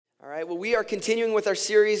All right, well, we are continuing with our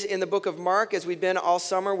series in the book of Mark as we've been all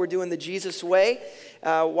summer. We're doing the Jesus way,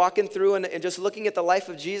 walking through and just looking at the life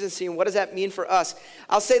of Jesus, seeing what does that mean for us.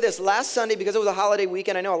 I'll say this, last Sunday, because it was a holiday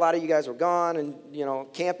weekend, I know a lot of you guys were gone and,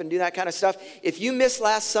 camp and do that kind of stuff. If you missed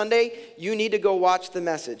last Sunday, you need to go watch the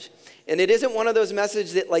message. And it isn't one of those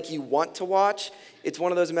messages that you want to watch. It's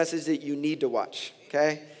one of those messages that you need to watch,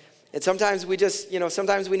 okay? And sometimes we just,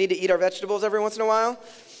 sometimes we need to eat our vegetables every once in a while.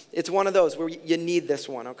 It's one of those where you need this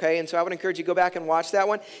one, okay? And so I would encourage you to go back and watch that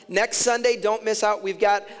one. Next Sunday, don't miss out. We've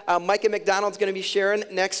got Micah McDonald's going to be sharing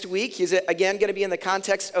next week. He's, again, going to be in the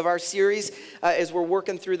context of our series as we're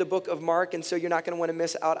working through the book of Mark. And so you're not going to want to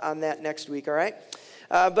miss out on that next week, all right?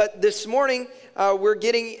 But this morning, we're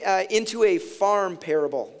getting into a farm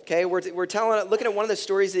parable, okay? We're looking at one of the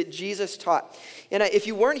stories that Jesus taught. And if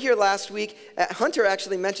you weren't here last week, Hunter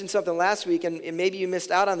actually mentioned something last week, and maybe you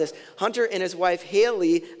missed out on this. Hunter and his wife,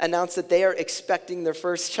 Haley, announced that they are expecting their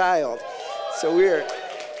first child. So we're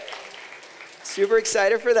super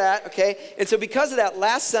excited for that, okay? And so because of that,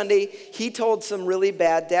 last Sunday, he told some really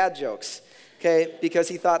bad dad jokes, okay? Because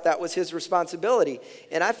he thought that was his responsibility.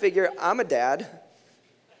 And I figure, I'm a dad.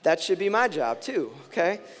 That should be my job too,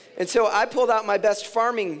 okay? And so I pulled out my best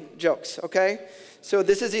farming jokes, okay? So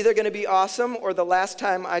this is either going to be awesome or the last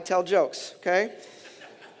time I tell jokes, okay?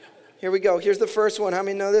 Here we go. Here's the first one. How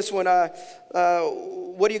many know this one?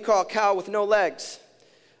 What do you call a cow with no legs?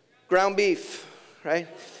 Ground beef, right?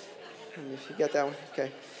 If you get that one,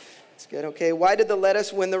 okay. That's good, okay. Why did the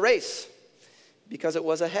lettuce win the race? Because it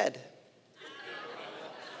was ahead.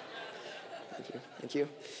 Thank you.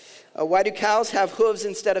 Why do cows have hooves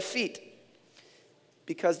instead of feet?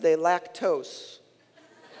 Because they lack toes.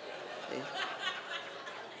 Okay.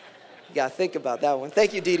 You got to think about that one.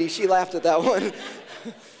 Thank you, Dee Dee. She laughed at that one.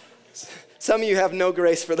 Some of you have no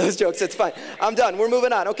grace for those jokes. It's fine. I'm done. We're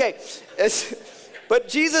moving on. Okay. But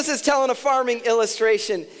Jesus is telling a farming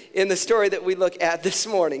illustration in the story that we look at this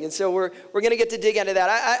morning. And so we're going to get to dig into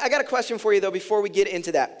that. I got a question for you, though, before we get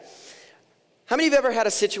into that. How many of you have ever had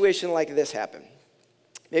a situation like this happen?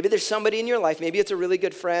 Maybe there's somebody in your life. Maybe it's a really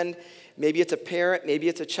good friend. Maybe it's a parent. Maybe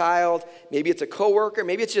it's a child. Maybe it's a coworker.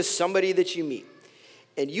 Maybe it's just somebody that you meet.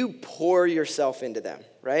 And you pour yourself into them,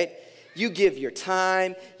 right? You give your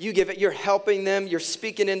time. You're helping them. You're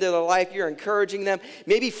speaking into their life. You're encouraging them.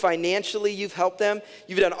 Maybe financially you've helped them.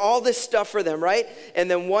 You've done all this stuff for them, right? And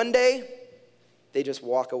then one day, they just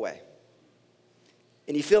walk away.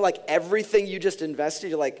 And you feel like everything you just invested,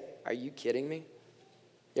 you're like, are you kidding me?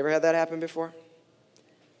 You ever had that happen before?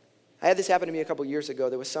 I had this happen to me a couple years ago.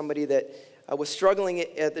 There was somebody that was struggling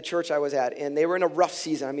at the church I was at, and they were in a rough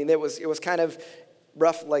season. I mean, it was kind of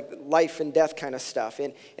rough, like life and death kind of stuff.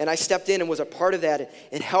 And I stepped in and was a part of that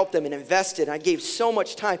and helped them and invested. And I gave so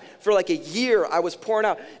much time. For like a year, I was pouring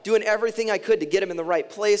out, doing everything I could to get them in the right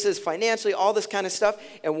places, financially, all this kind of stuff.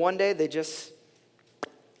 And one day,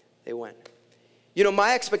 they went.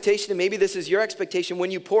 My expectation, and maybe this is your expectation,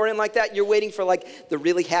 when you pour in like that, you're waiting for like the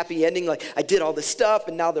really happy ending, like I did all this stuff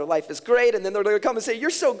and now their life is great, and then they're going to come and say, you're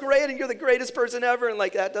so great and you're the greatest person ever, and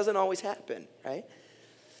like that doesn't always happen, right?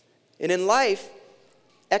 And in life,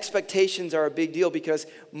 expectations are a big deal because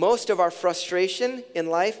most of our frustration in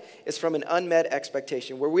life is from an unmet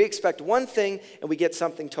expectation, where we expect one thing and we get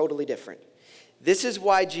something totally different. This is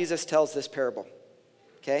why Jesus tells this parable,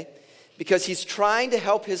 okay? Because he's trying to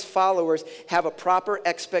help his followers have a proper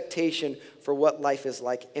expectation for what life is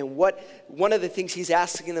like and one of the things he's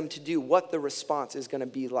asking them to do, what the response is going to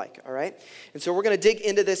be like, all right? And so we're going to dig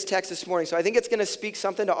into this text this morning. So I think it's going to speak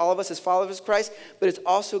something to all of us as followers of Christ, but it's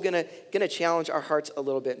also going to challenge our hearts a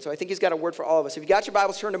little bit. And so I think he's got a word for all of us. If you got your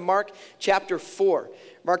Bibles, turn to Mark chapter 4.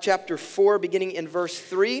 Mark chapter 4, beginning in verse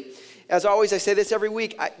 3. As always, I say this every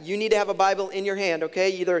week, you need to have a Bible in your hand, okay?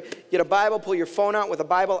 Either get a Bible, pull your phone out with a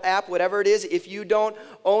Bible app, whatever it is. If you don't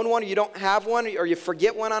own one or you don't have one or you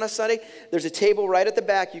forget one on a Sunday, there's a table right at the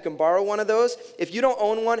back. You can borrow one of those. If you don't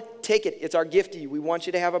own one, take it. It's our gift to you. We want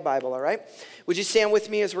you to have a Bible, all right? Would you stand with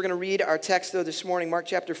me as we're going to read our text, though, this morning, Mark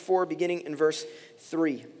chapter 4, beginning in verse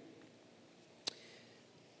 3.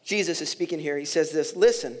 Jesus is speaking here. He says this,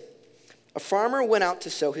 "Listen, a farmer went out to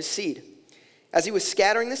sow his seed. As he was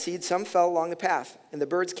scattering the seed, some fell along the path, and the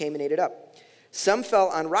birds came and ate it up. Some fell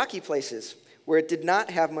on rocky places where it did not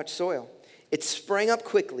have much soil. It sprang up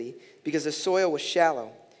quickly because the soil was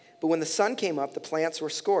shallow. But when the sun came up, the plants were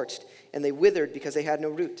scorched, and they withered because they had no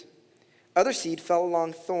root. Other seed fell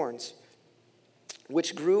along thorns,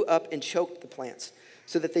 which grew up and choked the plants,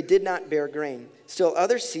 so that they did not bear grain. Still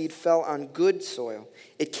other seed fell on good soil.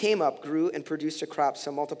 It came up, grew, and produced a crop,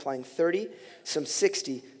 some multiplying 30, some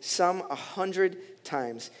 60, some 100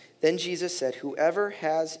 times. Then Jesus said, 'Whoever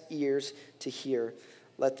has ears to hear,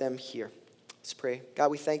 let them hear. Let's pray.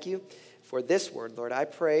 God, we thank you for this word, Lord. I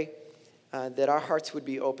pray that our hearts would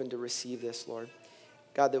be open to receive this, Lord.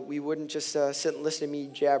 God, that we wouldn't just sit and listen to me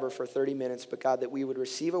jabber for 30 minutes, but God, that we would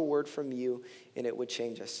receive a word from you and it would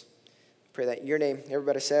change us. Pray that in your name.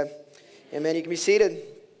 Everybody said, amen. You can be seated.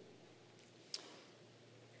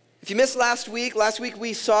 If you missed last week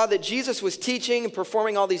we saw that Jesus was teaching and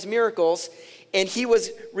performing all these miracles, and he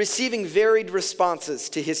was receiving varied responses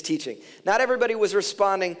to his teaching. Not everybody was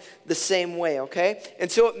responding the same way, okay? And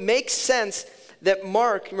so it makes sense that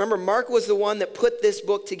Mark was the one that put this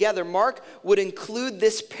book together. Mark would include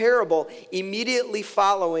this parable immediately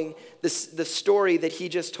following the story that he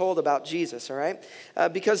just told about Jesus, all right?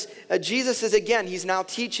 Because Jesus is, again, he's now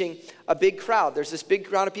teaching a big crowd. There's this big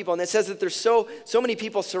crowd of people, and it says that there's so many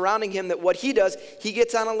people surrounding him that what he does, he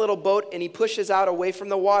gets on a little boat and he pushes out away from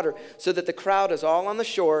the water so that the crowd is all on the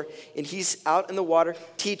shore, and he's out in the water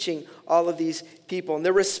teaching all of these people. And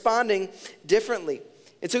they're responding differently.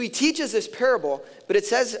 And so he teaches this parable, but it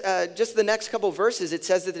says, just the next couple of verses, it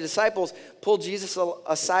says that the disciples pulled Jesus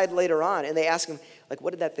aside later on, and they ask him, like,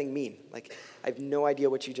 what did that thing mean? Like, I have no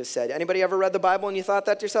idea what you just said. Anybody ever read the Bible and you thought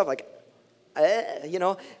that to yourself? Like,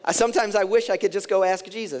 sometimes I wish I could just go ask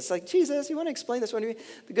Jesus. Like, Jesus, you want to explain this one to me?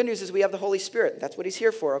 The good news is we have the Holy Spirit. That's what he's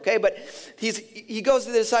here for, okay? But he goes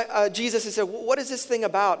to Jesus and says, well, what is this thing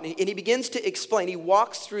about? And he begins to explain. He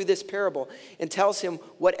walks through this parable and tells him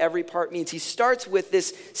what every part means. He starts with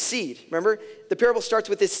this seed. Remember? The parable starts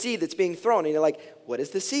with this seed that's being thrown. And you're like, what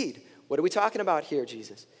is the seed? What are we talking about here,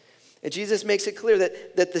 Jesus? And Jesus makes it clear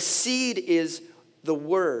that the seed is the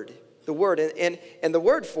word. The word, and the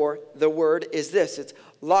word for the word is this. It's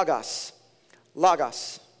logos.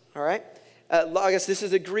 Logos, all right? Logos, this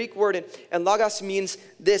is a Greek word, and logos means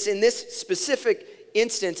this. In this specific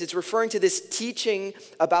instance, it's referring to this teaching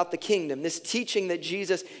about the kingdom, this teaching that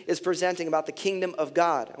Jesus is presenting about the kingdom of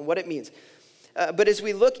God and what it means. But as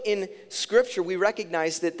we look in Scripture, we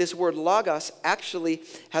recognize that this word logos actually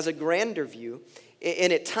has a grander view.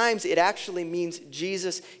 And at times, it actually means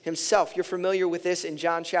Jesus himself. You're familiar with this in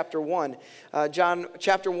John chapter 1. John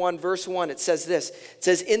chapter 1, verse 1, it says this. It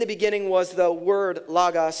says, in the beginning was the word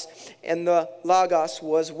Logos, and the Logos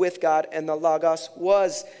was with God, and the Logos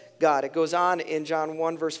was God. It goes on in John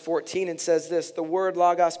 1, verse 14, and says this, the word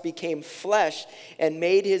Logos became flesh and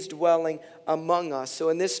made his dwelling among us. So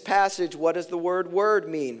in this passage, what does the word word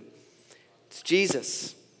mean? It's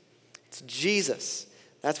Jesus. It's Jesus.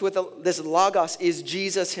 That's what this Logos is,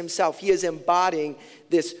 Jesus himself. He is embodying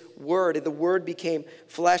this word. The word became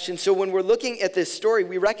flesh. And so when we're looking at this story,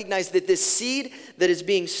 we recognize that this seed that is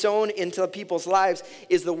being sown into people's lives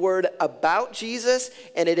is the word about Jesus,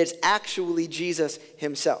 and it is actually Jesus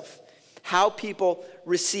himself. How people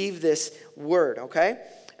receive this word, okay?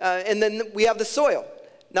 And then we have the soil.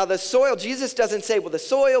 Now the soil, Jesus doesn't say, well, the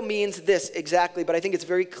soil means this exactly, but I think it's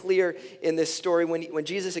very clear in this story when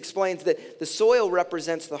Jesus explains that the soil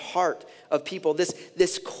represents the heart of people,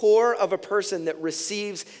 this core of a person that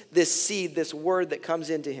receives this seed, this word that comes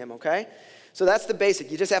into him, okay? So that's the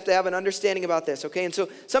basic. You just have to have an understanding about this, okay? And so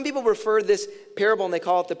some people refer this parable and they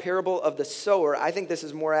call it the parable of the sower. I think this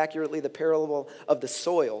is more accurately the parable of the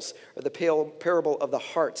soils, or the parable of the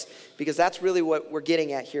hearts, because that's really what we're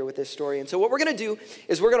getting at here with this story. And so what we're going to do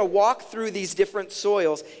is we're going to walk through these different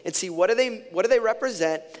soils and see what do they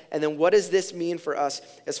represent, and then what does this mean for us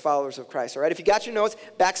as followers of Christ, all right? If you got your notes,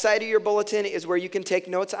 backside of your bulletin is where you can take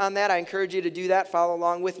notes on that. I encourage you to do that. Follow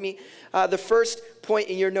along with me. The first point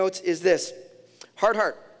in your notes is this. Hard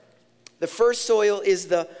heart. The first soil is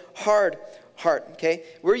the hard heart, okay?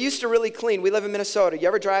 We're used to really clean. We live in Minnesota. You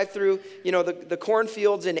ever drive through, the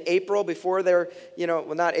cornfields in April before they're,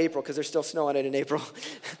 well, not April because there's still snow on it in April.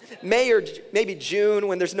 May or maybe June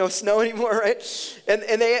when there's no snow anymore, right?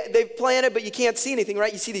 And they've planted, but you can't see anything,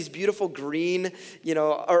 right? You see these beautiful green,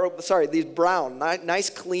 these brown,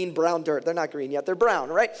 nice clean brown dirt. They're not green yet. They're brown,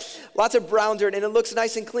 right? Lots of brown dirt, and it looks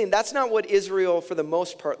nice and clean. That's not what Israel, for the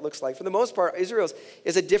most part, looks like. For the most part, Israel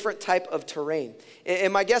is a different type of terrain.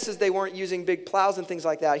 And my guess is they weren't using big plows and things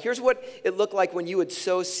like that. Here's what it looked like when you would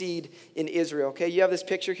sow seed in Israel, okay? You have this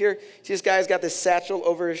picture here. See, this guy's got this satchel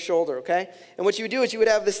over his shoulder, okay? And what you would do is you would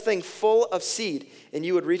have this thing full of seed, and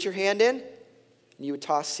you would reach your hand in, and you would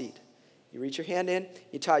toss seed. You reach your hand in,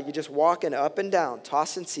 you just walking up and down,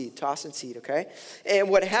 tossing seed, okay? And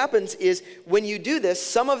what happens is when you do this,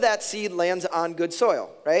 some of that seed lands on good soil,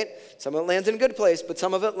 right? Some of it lands in a good place, but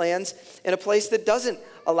some of it lands in a place that doesn't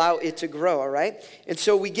allow it to grow, all right? And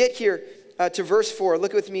so we get here to verse 4.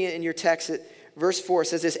 Look with me in your text. Verse 4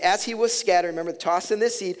 says this, as he was scattered, remember, tossed in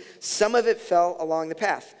this seed, some of it fell along the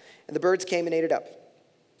path, and the birds came and ate it up,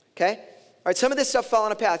 okay? right, some of this stuff fell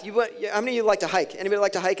on a path. How many of you like to hike? Anybody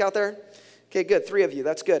like to hike out there? Okay, good. 3 of you.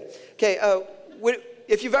 That's good. Okay,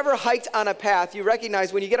 if you've ever hiked on a path, you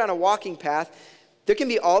recognize when you get on a walking path, there can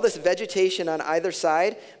be all this vegetation on either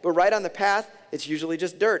side, but right on the path, it's usually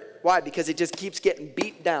just dirt. Why? Because it just keeps getting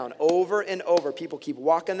beat down over and over. People keep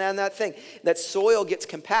walking on that thing. That soil gets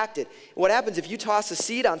compacted. And what happens if you toss a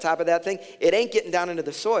seed on top of that thing? It ain't getting down into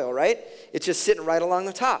the soil, right? It's just sitting right along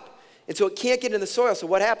the top. And so it can't get in the soil. So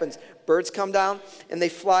what happens? Birds come down and they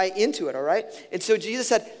fly into it, all right? And so Jesus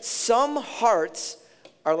said, some hearts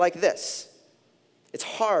are like this. It's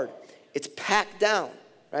hard. It's packed down,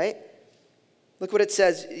 right? Look what it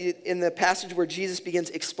says in the passage where Jesus begins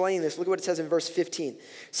explaining this. Look what it says in verse 15. It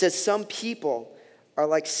says, some people are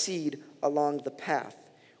like seed along the path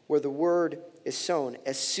where the word is sown.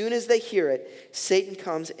 As soon as they hear it, Satan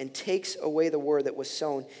comes and takes away the word that was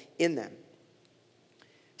sown in them.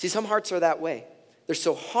 See, some hearts are that way. They're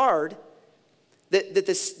so hard that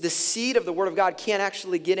the seed of the Word of God can't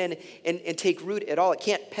actually get in and take root at all. It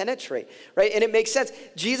can't penetrate, right? And it makes sense.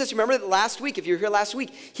 Jesus, remember that last week, if you were here last week,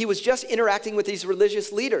 he was just interacting with these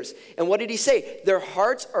religious leaders. And what did he say? Their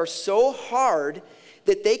hearts are so hard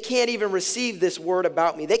that they can't even receive this word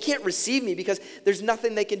about me. They can't receive me because there's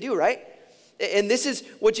nothing they can do, right? And this is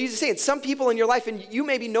what Jesus is saying. Some people in your life, and you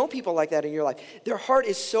maybe know people like that in your life, their heart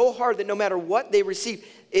is so hard that no matter what they receive,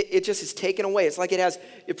 it just is taken away. It's like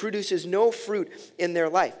it produces no fruit in their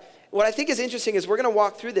life. What I think is interesting is we're going to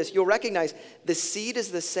walk through this. You'll recognize the seed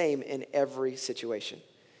is the same in every situation.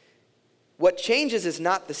 What changes is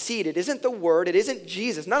not the seed. It isn't the word. It isn't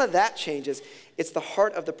Jesus. None of that changes. It's the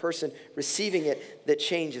heart of the person receiving it that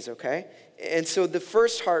changes, okay? And so the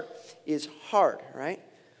first heart is hard, right?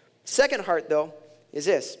 Second heart, though, is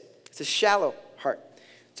this. It's a shallow heart.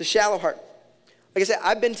 It's a shallow heart. Like I said,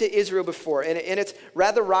 I've been to Israel before, and it's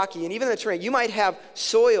rather rocky. And even the terrain, you might have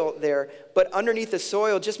soil there, but underneath the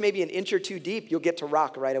soil, just maybe an inch or two deep, you'll get to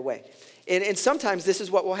rock right away. And sometimes this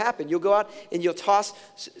is what will happen. You'll go out and you'll toss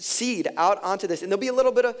seed out onto this, and there'll be a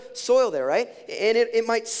little bit of soil there, right? And it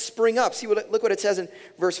might spring up. Look what it says in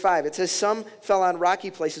verse 5. It says, some fell on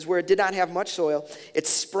rocky places where it did not have much soil. It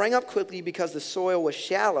sprang up quickly because the soil was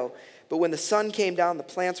shallow. But when the sun came down, the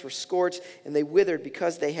plants were scorched, and they withered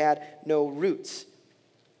because they had no roots.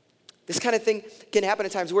 This kind of thing can happen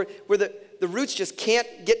at times where the roots just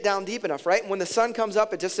can't get down deep enough, right? And when the sun comes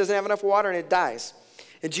up, it just doesn't have enough water, and it dies.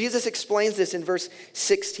 And Jesus explains this in verse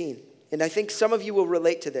 16. And I think some of you will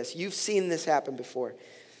relate to this. You've seen this happen before.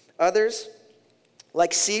 Others,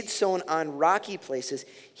 like seeds sown on rocky places,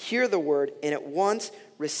 hear the word and at once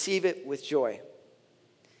receive it with joy.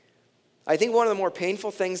 I think one of the more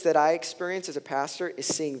painful things that I experience as a pastor is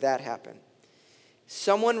seeing that happen.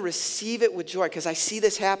 Someone receive it with joy, because I see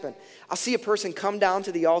this happen. I'll see a person come down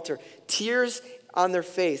to the altar, tears on their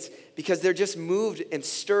face, because they're just moved and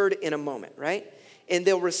stirred in a moment, right? And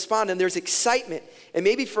they'll respond, and there's excitement. And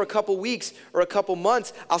maybe for a couple weeks or a couple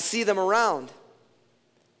months, I'll see them around.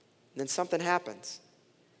 And then something happens.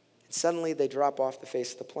 And suddenly they drop off the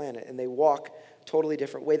face of the planet, and they walk a totally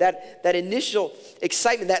different way. That initial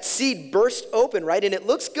excitement, that seed burst open, right? And it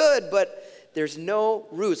looks good, but there's no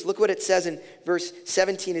roots. Look what it says in verse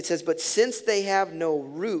 17. It says, but since they have no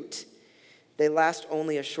root, they last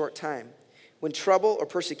only a short time. When trouble or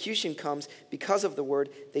persecution comes because of the word,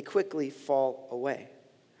 they quickly fall away,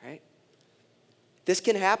 right? This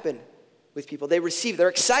can happen with people. They're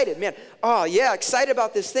excited, man. Oh, yeah, excited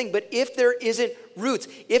about this thing. But if there isn't roots,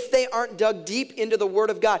 if they aren't dug deep into the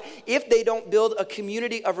Word of God, if they don't build a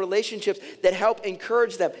community of relationships that help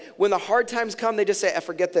encourage them, when the hard times come, they just say,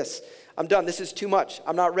 forget this. I'm done. This is too much.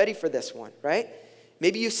 I'm not ready for this one, right?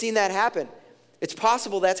 Maybe you've seen that happen. It's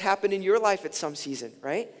possible that's happened in your life at some season,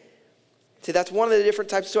 right? See, that's one of the different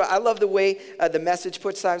types. So I love the way the Message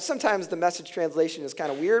puts time. Sometimes the Message translation is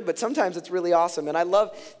kind of weird, but sometimes it's really awesome. And I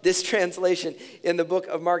love this translation in the book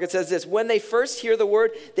of Mark. It says this: when they first hear the word,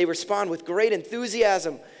 they respond with great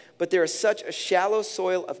enthusiasm. But there is such a shallow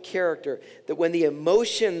soil of character that when the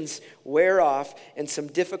emotions wear off and some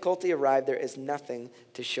difficulty arrive, there is nothing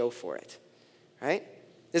to show for it. Right?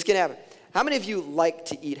 This can happen. How many of you like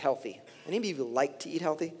to eat healthy? Any of you like to eat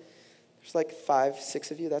healthy? There's like 5,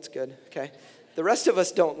 6 of you. That's good. Okay. The rest of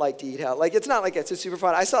us don't like to eat healthy. Like, it's not like it's super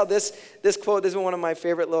fun. I saw this quote. This is one of my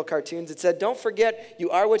favorite little cartoons. It said, don't forget,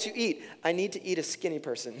 you are what you eat. I need to eat a skinny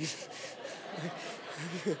person.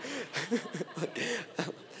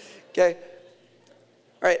 Okay.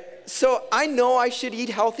 All right. So I know I should eat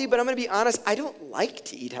healthy, but I'm going to be honest. I don't like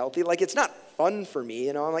to eat healthy. Like, it's not fun for me.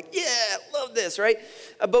 You know, I'm like, yeah, love this, right?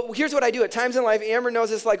 But here's what I do. At times in life, Amber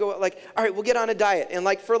knows this, like, all right, we'll get on a diet. And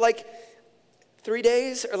for 3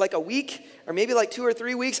 days or like a week or maybe like 2 or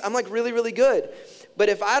 3 weeks, I'm like really, really good. But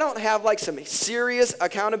if I don't have like some serious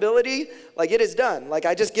accountability, like it is done. Like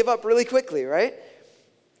I just give up really quickly, right?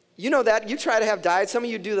 You know that. You try to have diets. Some of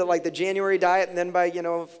you do the January diet, and then by,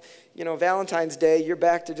 Valentine's Day, you're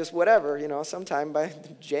back to just whatever. Sometime by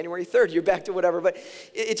January 3rd, you're back to whatever. But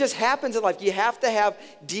it just happens in life. You have to have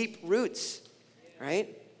deep roots,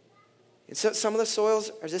 right? And so some of the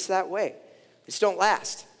soils are just that way. They just don't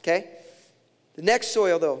last, okay? The next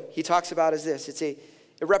soil, though, he talks about is this. It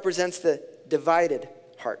represents the divided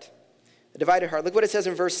heart. The divided heart. Look what it says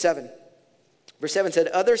in verse 7. Verse 7 said,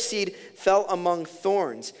 other seed fell among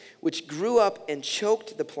thorns, which grew up and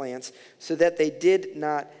choked the plants so that they did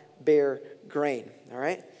not bear grain. All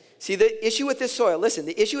right? See, the issue with this soil, listen,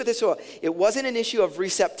 the issue with this soil, it wasn't an issue of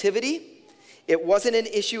receptivity. It wasn't an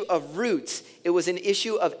issue of roots. It was an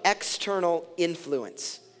issue of external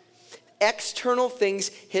influence. External things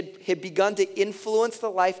had begun to influence the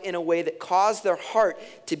life in a way that caused their heart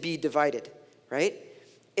to be divided, right?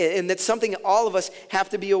 And that's something all of us have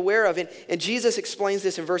to be aware of. And Jesus explains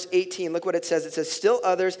this in verse 18. Look what it says. It says, still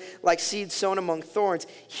others, like seed sown among thorns,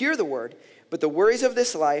 hear the word, but the worries of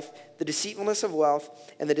this life, the deceitfulness of wealth,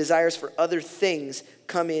 and the desires for other things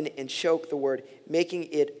come in and choke the word, making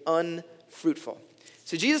it unfruitful.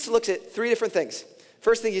 So Jesus looks at 3 different things.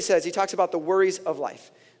 First thing he says, he talks about the worries of life.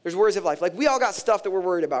 There's worries of life. Like we all got stuff that we're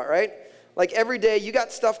worried about, right? Like every day you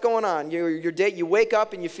got stuff going on. Your day, you wake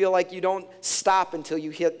up and you feel like you don't stop until you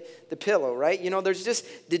hit the pillow, right? There's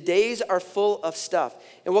just, the days are full of stuff.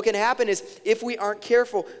 And what can happen is if we aren't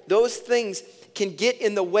careful, those things can get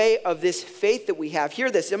in the way of this faith that we have. Hear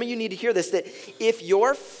this. Some of you need to hear this, that if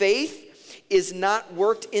your faith is not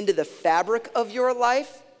worked into the fabric of your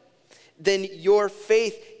life, then your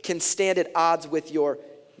faith can stand at odds with your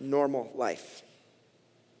normal life.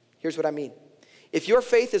 Here's what I mean. If your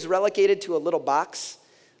faith is relegated to a little box,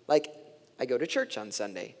 like I go to church on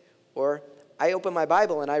Sunday, or I open my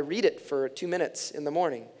Bible and I read it for 2 minutes in the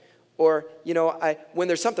morning, or, when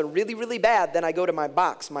there's something really, really bad, then I go to my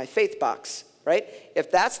box, my faith box, right?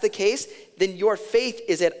 If that's the case, then your faith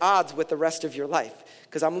is at odds with the rest of your life.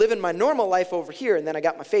 Because I'm living my normal life over here, and then I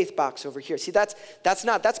got my faith box over here. See,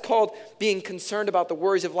 that's called being concerned about the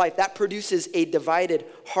worries of life. That produces a divided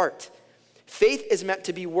heart. Faith is meant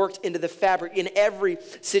to be worked into the fabric in every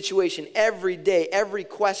situation, every day, every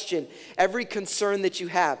question, every concern that you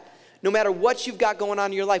have. No matter what you've got going on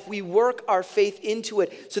in your life, we work our faith into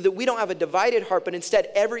it so that we don't have a divided heart, but instead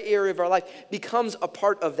every area of our life becomes a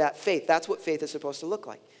part of that faith. That's what faith is supposed to look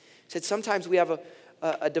like. He said sometimes we have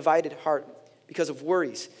a divided heart because of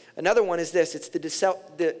worries. Another one is this. It's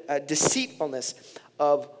the deceitfulness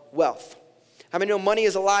of wealth. How many know money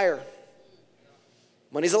is a liar?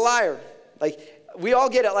 Money's a liar. Like, we all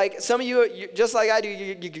get it. Like, some of you just like I do,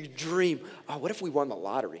 you dream, oh, what if we won the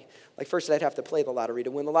lottery? Like, first I'd have to play the lottery to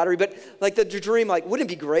win the lottery. But, like, the dream, like, wouldn't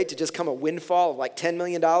it be great to just come a windfall of, like, $10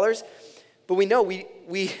 million? But we know, we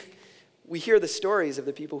hear the stories of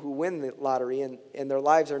the people who win the lottery, and their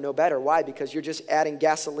lives are no better. Why? Because you're just adding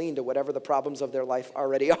gasoline to whatever the problems of their life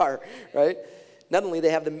already are, right? Not only they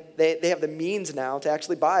have the means now to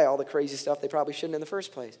actually buy all the crazy stuff they probably shouldn't in the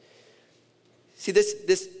first place. See,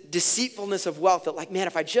 this deceitfulness of wealth that, like, man,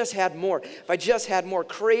 if I just had more,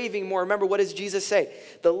 craving more. Remember, what does Jesus say?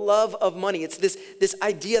 The love of money. It's this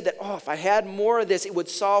idea that, if I had more of this, it would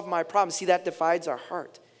solve my problem. See, that divides our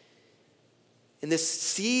heart. And this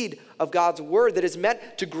seed of God's word that is meant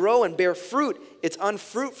to grow and bear fruit, it's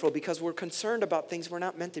unfruitful because we're concerned about things we're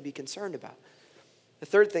not meant to be concerned about. The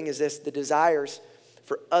third thing is this, the desires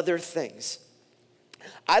for other things.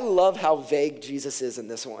 I love how vague Jesus is in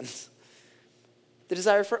this one. The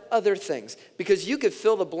desire for other things. Because you could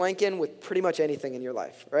fill the blank in with pretty much anything in your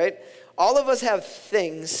life, right? All of us have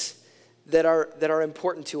things that are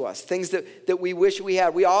important to us, things that we wish we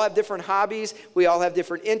had. We all have different hobbies. We all have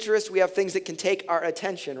different interests. We have things that can take our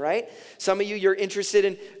attention, right? Some of you, you're interested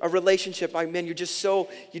in a relationship. Like, man, you're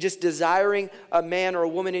just desiring a man or a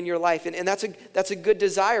woman in your life. And that's a good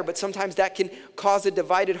desire, but sometimes that can cause a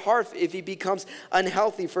divided heart if he becomes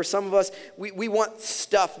unhealthy. For some of us, we want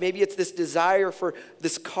stuff. Maybe it's this desire for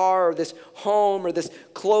this car or this home or this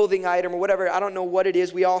clothing item or whatever. I don't know what it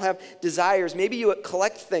is. We all have desires. Maybe you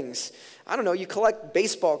collect things. I don't know, you collect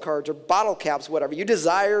baseball cards or bottle caps, whatever. You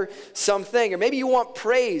desire something. Or maybe you want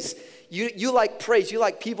praise. You like praise. You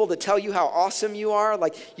like people to tell you how awesome you are.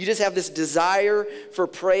 Like, you just have this desire for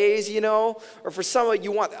praise, Or for some of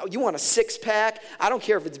you want a six-pack. I don't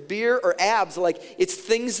care if it's beer or abs. Like, it's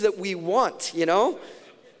things that we want, And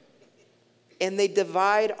they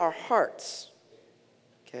divide our hearts,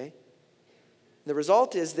 okay? The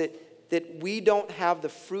result is that we don't have the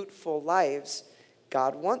fruitful lives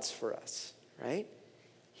God wants for us, right?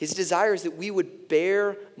 His desire is that we would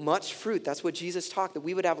bear much fruit. That's what Jesus taught, that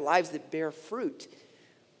we would have lives that bear fruit.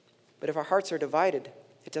 But if our hearts are divided,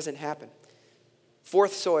 it doesn't happen.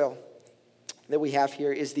 Fourth soil that we have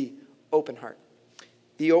here is the open heart.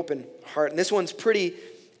 The open heart. And this one's pretty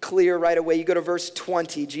clear right away. You go to verse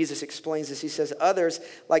 20, Jesus explains this. He says, others,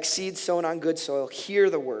 like seed sown on good soil, hear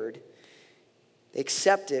the word. They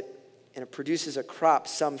accept it, and it produces a crop,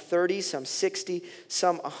 some 30, some 60,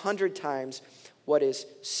 some 100 times what is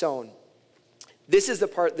sown. This is the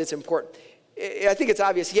part that's important. I think it's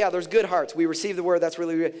obvious. Yeah, there's good hearts. We receive the word. That's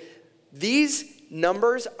really good. These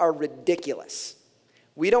numbers are ridiculous.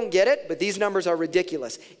 We don't get it, but these numbers are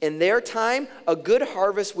ridiculous. In their time, a good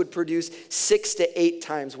harvest would produce 6 to 8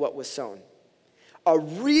 times what was sown. A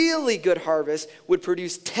really good harvest would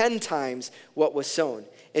produce 10 times what was sown.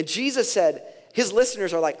 And Jesus said, his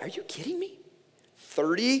listeners are like, are you kidding me?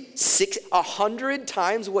 30, 100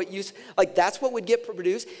 times what you, like that's what would get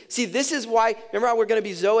produced. See, this is why, remember how we're going to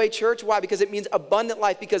be Zoe Church? Why? Because it means abundant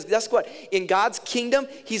life. Because guess what? In God's kingdom,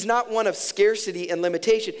 he's not one of scarcity and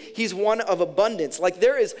limitation. He's one of abundance. Like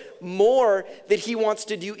there is more that he wants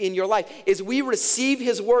to do in your life. As we receive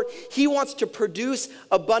his word, he wants to produce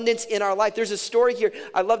abundance in our life. There's a story here.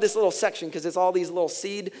 I love this little section because it's all these little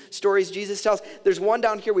seed stories Jesus tells. There's one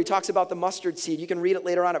down here where he talks about the mustard seed. You can read it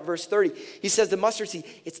later on at verse 30. He says the mustard seed,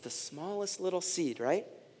 it's the smallest little seed, right?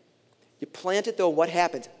 You plant it though, what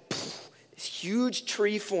happens? This huge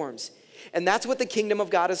tree forms. And that's what the kingdom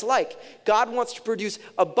of God is like. God wants to produce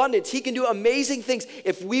abundance. He can do amazing things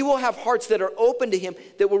if we will have hearts that are open to him,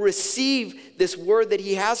 that will receive this word that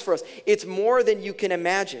he has for us. It's more than you can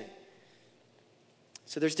imagine.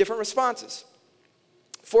 So there's different responses.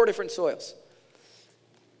 4 different soils.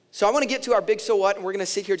 So I want to get to our big so what, and we're going to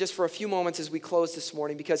sit here just for a few moments as we close this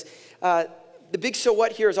morning because the big so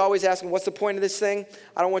what here is always asking, what's the point of this thing?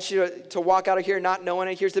 I don't want you to walk out of here not knowing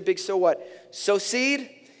it. Here's the big so what. Sow seed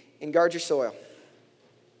and guard your soil.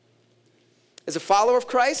 As a follower of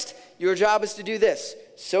Christ, your job is to do this.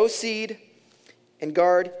 Sow seed and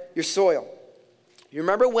guard your soil. You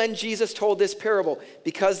remember when Jesus told this parable?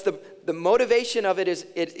 Because the motivation of it is,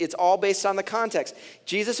 it's all based on the context.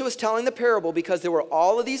 Jesus was telling the parable because there were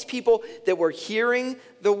all of these people that were hearing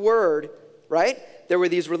the word, right? There were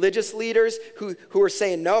these religious leaders who were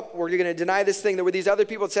saying, nope, we're going to deny this thing. There were these other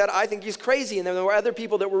people that said, I think he's crazy. And then there were other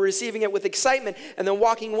people that were receiving it with excitement and then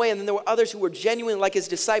walking away. And then there were others who were genuine like his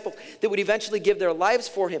disciples that would eventually give their lives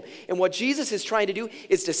for him. And what Jesus is trying to do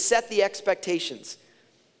is to set the expectations.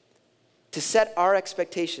 To set our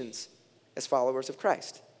expectations as followers of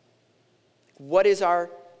Christ. What is our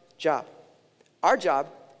job? Our job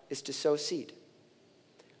is to sow seed.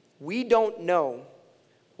 We don't know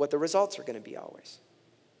what the results are going to be always,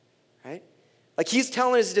 right? Like he's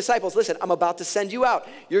telling his disciples, listen, I'm about to send you out.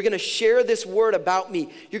 You're going to share this word about me.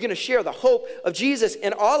 You're going to share the hope of Jesus.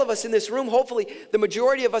 And all of us in this room, hopefully the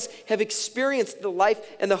majority of us have experienced the life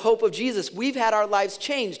and the hope of Jesus. We've had our lives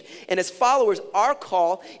changed. And as followers, our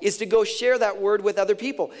call is to go share that word with other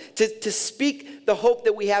people, to speak the hope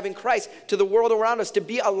that we have in Christ to the world around us, to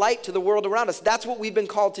be a light to the world around us. That's what we've been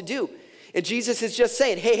called to do. And Jesus is just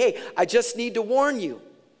saying, hey, I just need to warn you.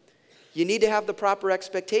 You need to have the proper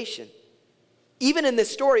expectation. Even in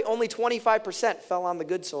this story, only 25% fell on the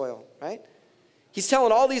good soil, right? He's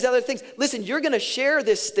telling all these other things. Listen, you're going to share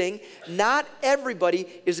this thing. Not everybody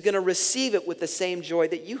is going to receive it with the same joy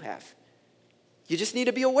that you have. You just need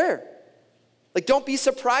to be aware. Like, don't be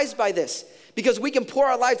surprised by this. Because we can pour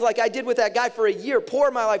our lives like I did with that guy for a year. Pour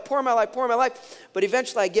my life. But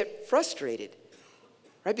eventually I get frustrated,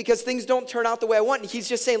 right? Because things don't turn out the way I want. And he's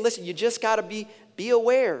just saying, listen, you just got to be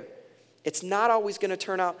aware. It's not always going to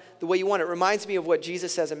turn out the way you want. It reminds me of what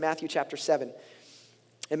Jesus says in Matthew chapter 7.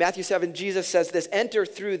 In Matthew 7, Jesus says this, enter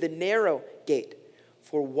through the narrow gate,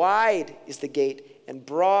 for wide is the gate and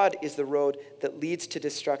broad is the road that leads to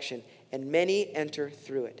destruction, and many enter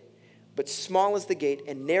through it. But small is the gate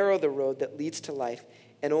and narrow the road that leads to life,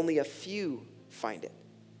 and only a few find it.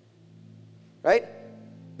 Right?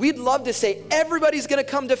 We'd love to say everybody's going to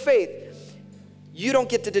come to faith. You don't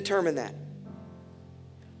get to determine that.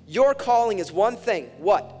 Your calling is one thing.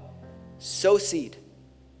 What? Sow seed.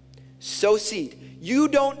 Sow seed. You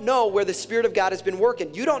don't know where the Spirit of God has been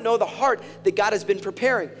working. You don't know the heart that God has been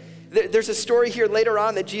preparing. There's a story here later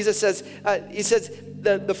on that Jesus says, he says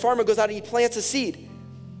the farmer goes out and he plants a seed.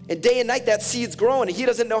 And day and night that seed's growing. And he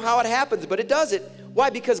doesn't know how it happens, but it does it. Why?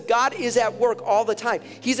 Because God is at work all the time.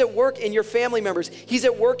 He's at work in your family members. He's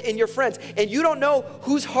at work in your friends. And you don't know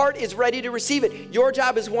whose heart is ready to receive it. Your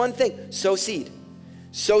job is one thing. Sow seed.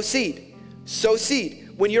 Sow seed. Sow seed.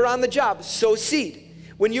 When you're on the job, sow seed.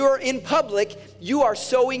 When you are in public, you are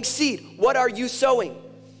sowing seed. What are you sowing,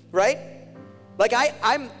 right? Like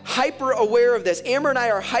I'm hyper aware of this. Amber and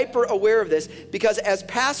I are hyper aware of this because as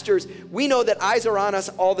pastors, we know that eyes are on us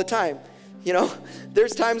all the time. You know,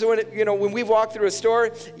 there's times when, when we've walked through a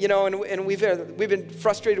store, and we've been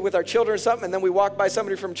frustrated with our children or something, and then we walk by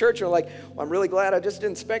somebody from church and we're like, well, I'm really glad I just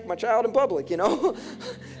didn't spank my child in public, You know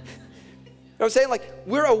what I'm saying? Like,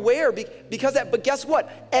 we're aware because that, but guess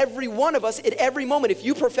what? Every one of us at every moment, if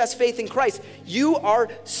you profess faith in Christ, you are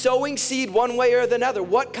sowing seed one way or another.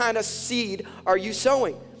 What kind of seed are you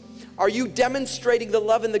sowing? Are you demonstrating the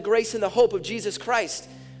love and the grace and the hope of Jesus Christ?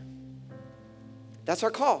 That's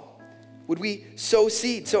our call. Would we sow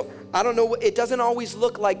seed? So I don't know, it doesn't always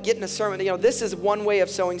look like getting a sermon. This is one way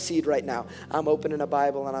of sowing seed right now. I'm opening a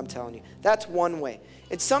Bible and I'm telling you. That's one way.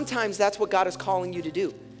 And sometimes that's what God is calling you to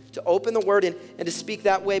do, to open the word and to speak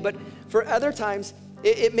that way. But for other times,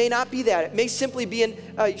 it may not be that. It may simply be in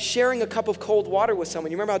sharing a cup of cold water with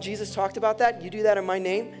someone. You remember how Jesus talked about that? You do that in my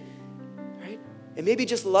name, right? And maybe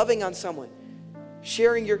just loving on someone,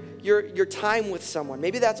 sharing your time with someone.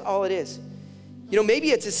 Maybe that's all it is.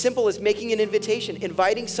 Maybe it's as simple as making an invitation,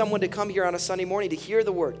 inviting someone to come here on a Sunday morning to hear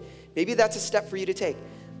the word. Maybe that's a step for you to take.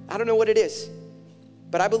 I don't know what it is,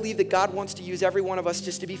 but I believe that God wants to use every one of us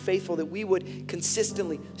just to be faithful, that we would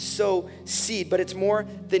consistently sow seed, but it's more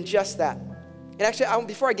than just that. And actually,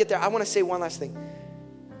 before I get there, I want to say one last thing.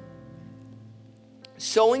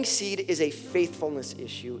 Sowing seed is a faithfulness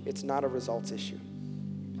issue. It's not a results issue.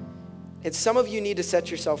 And some of you need to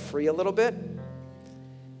set yourself free a little bit.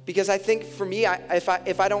 Because I think for me,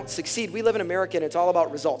 if I don't succeed, we live in America and it's all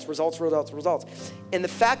about results. And the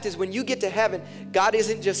fact is, when you get to heaven, God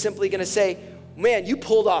isn't just simply going to say, man, you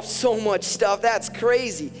pulled off so much stuff. That's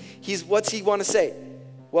crazy. What's he want to say?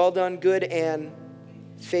 Well done, good and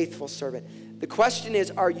faithful servant. The question is,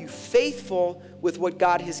 are you faithful with what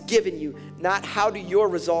God has given you? Not how do your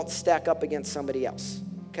results stack up against somebody else,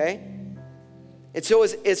 okay? And so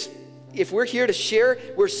if we're here to share,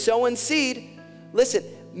 we're sowing seed. Listen,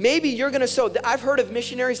 maybe you're going to sow. I've heard of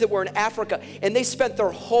missionaries that were in Africa, and they spent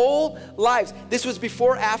their whole lives. This was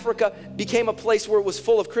before Africa became a place where it was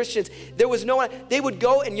full of Christians. There was no one. They would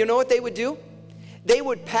go, and you know what they would do? They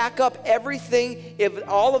would pack up everything,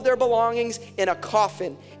 all of their belongings in a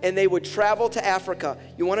coffin, and they would travel to Africa.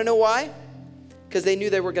 You want to know why? Because they knew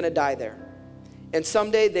they were going to die there. And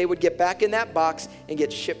someday they would get back in that box and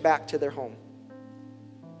get shipped back to their home.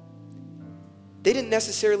 They didn't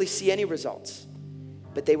necessarily see any results,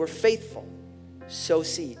 but they were faithful. Sow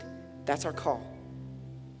seed. That's our call.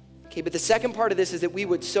 Okay, but the second part of this is that we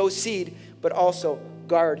would sow seed, but also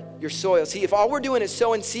guard your soil. See, if all we're doing is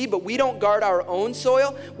sowing seed, but we don't guard our own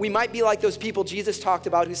soil, we might be like those people Jesus talked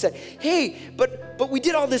about who said, hey, but we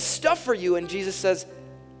did all this stuff for you. And Jesus says,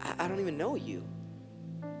 I don't even know you.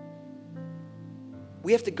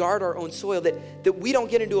 We have to guard our own soil, that we don't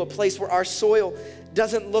get into a place where our soil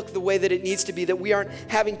doesn't look the way that it needs to be, that we aren't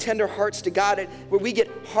having tender hearts to God, where we get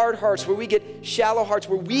hard hearts, where we get shallow hearts,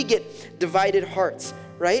 where we get divided hearts,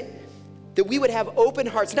 right? That we would have open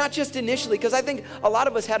hearts, not just initially, because I think a lot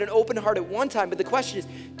of us had an open heart at one time, but the question is,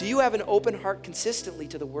 do you have an open heart consistently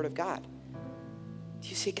to the Word of God? Do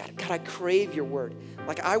you say, God, I crave your Word.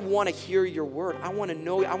 Like, I want to hear your Word. I want to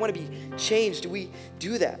know, I want to be changed. Do we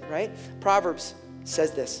do that, right? Proverbs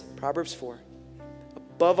says this, Proverbs 4,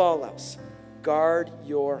 above all else, guard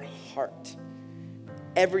your heart.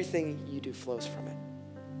 Everything you do flows from it.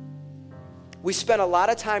 We spend a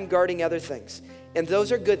lot of time guarding other things, and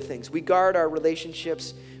those are good things. We guard our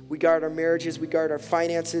relationships, we guard our marriages, we guard our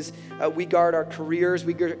finances, we guard our careers,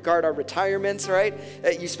 we guard our retirements, right?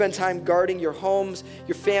 You spend time guarding your homes,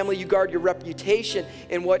 your family, you guard your reputation.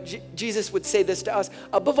 And what Jesus would say this to us,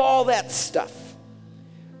 above all that stuff,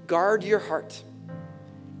 guard your heart.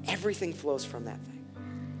 Everything flows from that thing.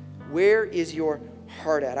 Where is your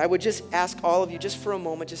heart at? I would just ask all of you just for a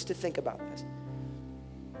moment just to think about this.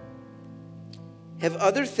 Have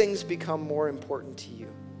other things become more important to you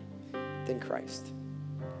than Christ?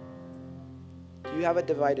 Do you have a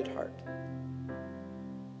divided heart?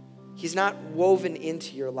 He's not woven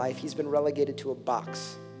into your life. He's been relegated to a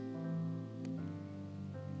box.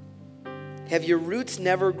 Have your roots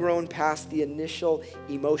never grown past the initial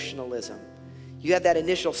emotionalism? You had that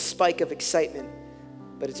initial spike of excitement,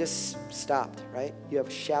 but it just stopped, right? You have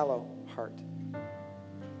a shallow heart.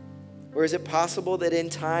 Or is it possible that in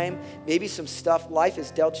time, maybe some stuff, life has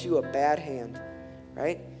dealt you a bad hand,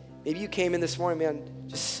 right? Maybe you came in this morning, man,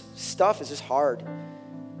 just stuff is just hard.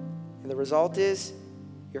 And the result is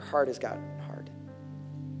your heart has gotten hard.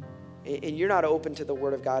 And you're not open to the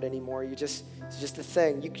Word of God anymore. It's just a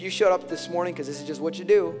thing. You showed up this morning because this is just what you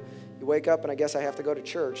do. You wake up and I guess I have to go to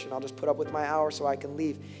church and I'll just put up with my hour so I can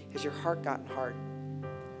leave. Has your heart gotten hard?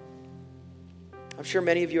 I'm sure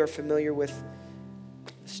many of you are familiar with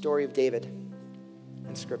the story of David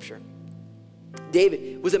in Scripture.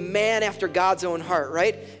 David was a man after God's own heart,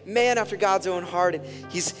 right? Man after God's own heart. And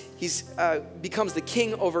he's becomes the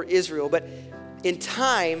king over Israel. But in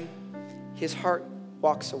time, his heart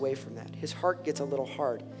walks away from that. His heart gets a little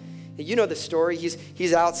hard. And you know the story.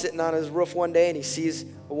 He's out sitting on his roof one day and he sees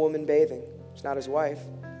a woman bathing. It's not his wife.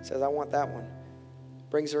 He says, I want that one.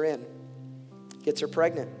 Brings her in. Gets her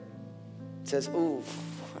pregnant. Says, ooh,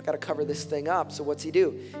 I got to cover this thing up. So what's he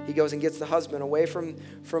do? He goes and gets the husband away from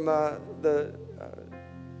the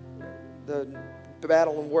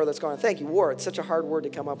battle and war that's going on. Thank you, war. It's such a hard word to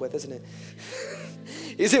come up with, isn't it?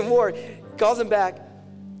 He's in war. Calls him back.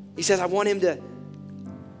 He says, I want him to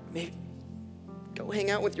maybe go hang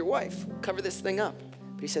out with your wife. Cover this thing up.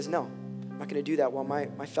 But he says, no, I'm not going to do that while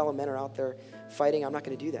my fellow men are out there fighting. I'm not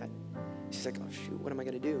going to do that. She's like, oh, shoot, what am I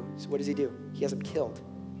going to do? So what does he do? He has him killed,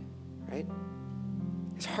 right?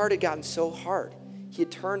 His heart had gotten so hard. He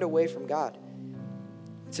had turned away from God.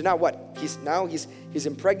 So now what? He's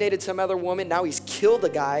impregnated some other woman. Now he's killed a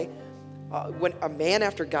guy. When a man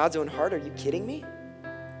after God's own heart, are you kidding me?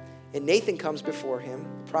 And Nathan comes before him,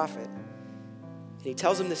 the prophet, and he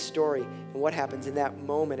tells him this story. And what happens in that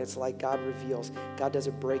moment, it's like God reveals. God does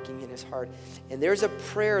a breaking in his heart. And there's a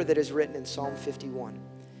prayer that is written in Psalm 51.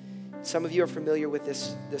 Some of you are familiar with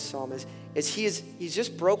this psalm. He's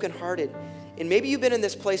just brokenhearted. And maybe you've been in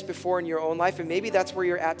this place before in your own life, and maybe that's where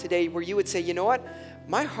you're at today, where you would say, you know what?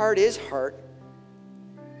 My heart is hard.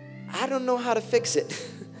 I don't know how to fix it.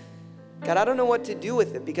 God, I don't know what to do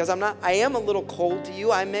with it because I am a little cold to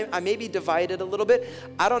you. I may be divided a little bit.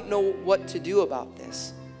 I don't know what to do about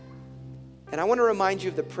this. And I want to remind you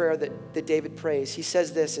of the prayer that David prays. He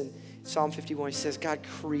says this in Psalm 51. He says, God,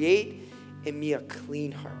 create in me a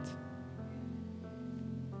clean heart.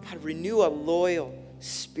 God, renew a loyal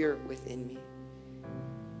spirit within me.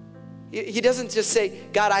 He doesn't just say,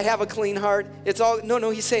 God, I have a clean heart. No,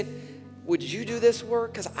 he's saying, would you do this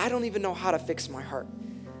work? Because I don't even know how to fix my heart.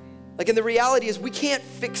 Like, and the reality is we can't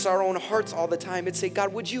fix our own hearts all the time. It's say,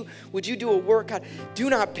 God, would you do a work? God, do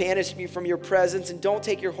not banish me from your presence and don't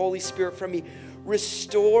take your Holy Spirit from me.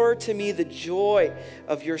 Restore to me the joy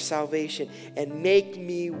of your salvation and make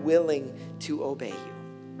me willing to obey you.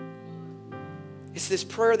 It's this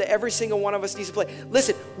prayer that every single one of us needs to pray.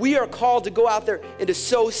 Listen, we are called to go out there and to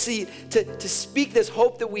sow seed, to speak this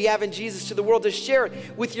hope that we have in Jesus to the world, to share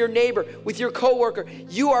it with your neighbor, with your coworker.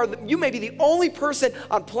 You may be the only person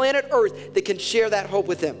on planet Earth that can share that hope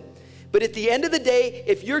with them. But at the end of the day,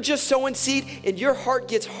 if you're just sowing seed and your heart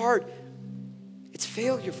gets hard, it's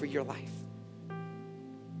failure for your life.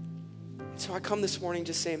 And so I come this morning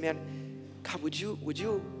just saying, man, God, would you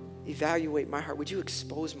evaluate my heart? Would you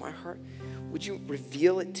expose my heart? Would you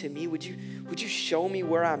reveal it to me? Would you show me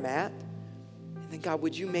where I'm at? And then, God,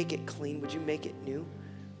 would you make it clean? Would you make it new?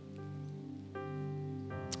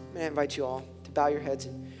 I'm going to invite you all to bow your heads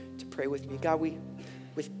and to pray with me. God, we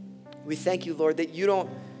thank you, Lord, that you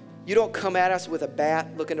don't come at us with a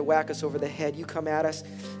bat looking to whack us over the head. You come at us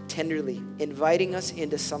tenderly, inviting us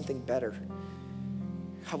into something better.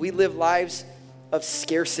 God, we live lives of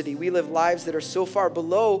scarcity. We live lives that are so far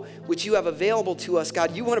below which you have available to us.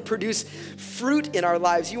 God, you want to produce fruit in our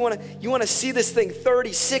lives. You want to see this thing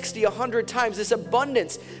 30, 60, 100 times, this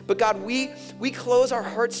abundance. But God, we close our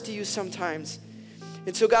hearts to you sometimes.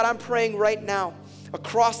 And so God, I'm praying right now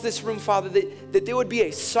across this room, Father, that there would be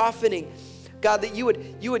a softening. God, that you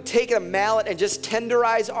would take a mallet and just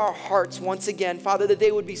tenderize our hearts once again. Father, that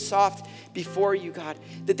they would be soft before you, God.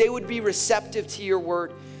 That they would be receptive to your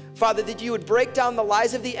word. Father, that you would break down the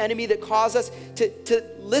lies of the enemy that cause us to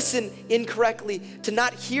listen incorrectly, to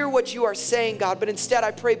not hear what you are saying, God. But instead,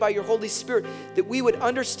 I pray by your Holy Spirit that we would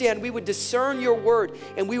understand, we would discern your word,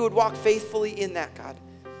 and we would walk faithfully in that, God.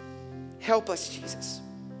 Help us, Jesus.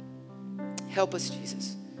 Help us,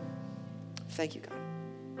 Jesus. Thank you, God.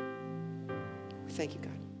 Thank you,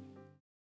 God.